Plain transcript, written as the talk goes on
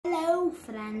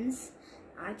Friends,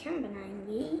 आज हम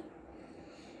बनाएंगे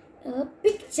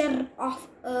पिक्चर ऑफ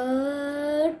अ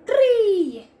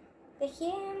ट्री।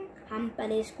 देखिए, हम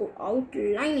पहले इसको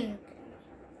आउटलाइनिंग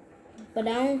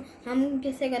बनाऊं, हम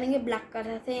किससे करेंगे? ब्लैक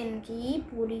कलर से इनकी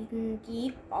पूरी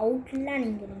इनकी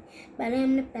आउटलाइनिंग करेंगे। पहले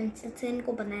हमने पेंसिल से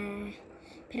इनको बनाया है,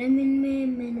 फिर हम इनमें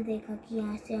मैंने देखा कि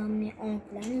यहाँ से हमने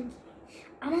आउटलाइनिंग की।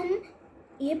 अब हम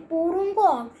ये पूरों को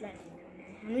आउटलाइनिंग करना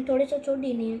है, हमें थोड़ी सी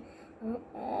छोटी नहीं है,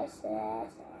 ऐसे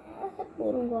ऐसे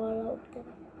पूरों को आउट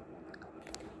करें।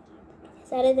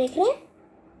 सारे देख रहे हैं?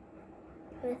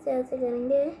 ऐसे ऐसे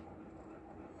करेंगे।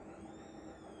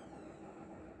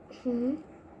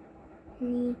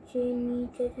 नीचे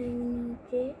नीचे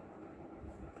नीचे,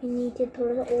 फिर नीचे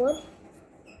थोड़ा सा और,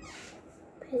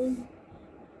 फिर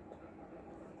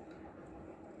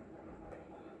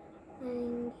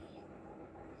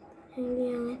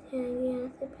यहाँ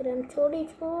से फिर हम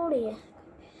छोड़ी है।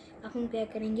 अब हम क्या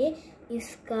करेंगे?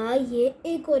 इसका ये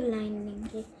एक और लाइन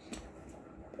लेंगे,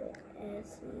 तो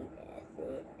ऐसे ऐसे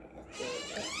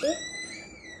ऐसे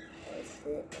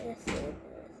ऐसे ऐसे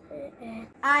ऐसे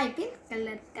आई पिंक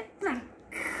कलर का trunk.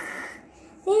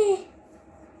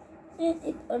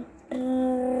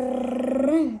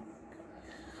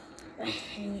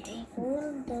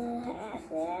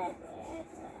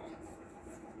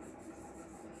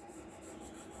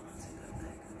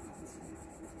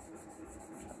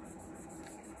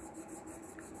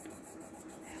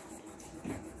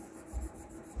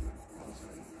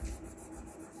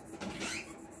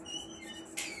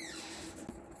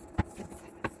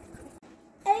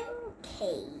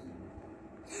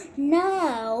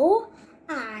 Now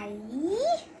I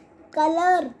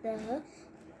color the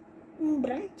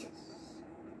branches.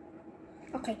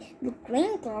 Okay, the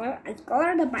green color, I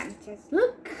color the branches.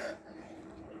 Look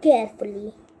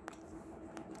carefully.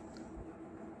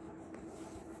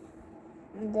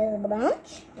 This branch,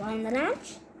 one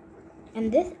branch,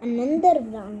 and this another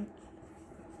branch.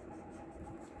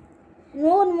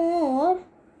 One more.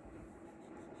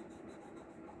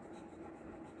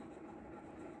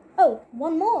 Oh,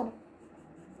 one more.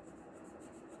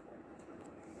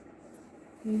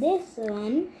 This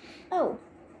one. Oh,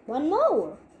 one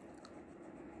more.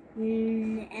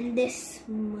 And this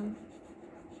one.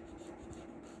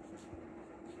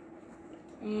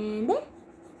 And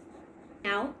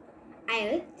now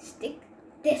I'll stick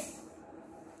this.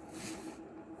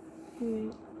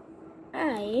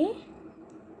 I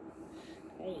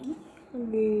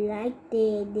like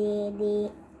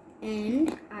the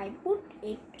and I put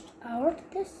it out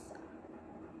this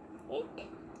side.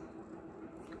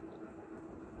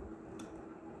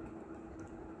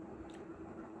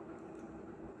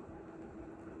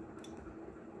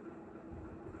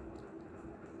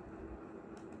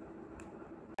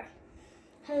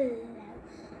 Hello.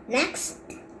 Next,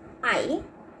 I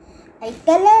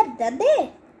color the day.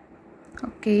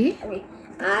 Okay.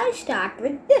 I'll start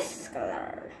with this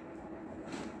color.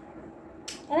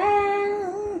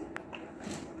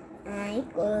 I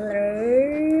color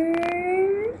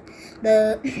the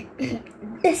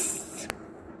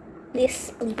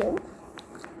this blue.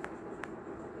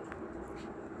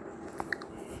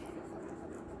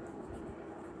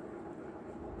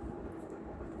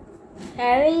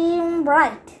 Very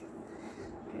bright.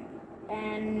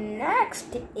 And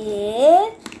next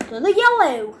is to the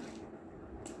yellow.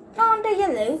 Not the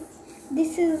yellow.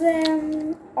 This is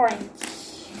orange.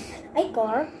 I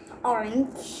color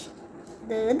orange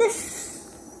this.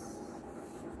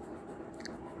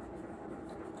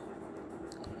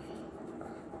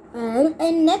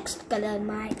 And next color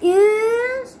mine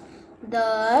is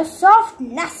the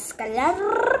softness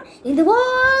color in the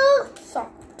world.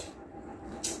 Soft.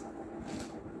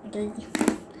 Okay.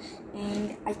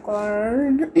 And I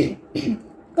colored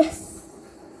this.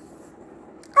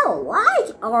 Oh,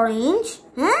 why orange?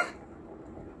 Huh?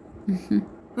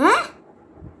 Huh?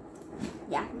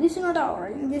 Yeah, this is not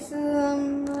orange. This is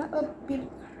a bit.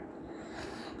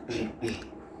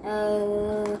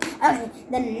 Okay.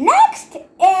 The next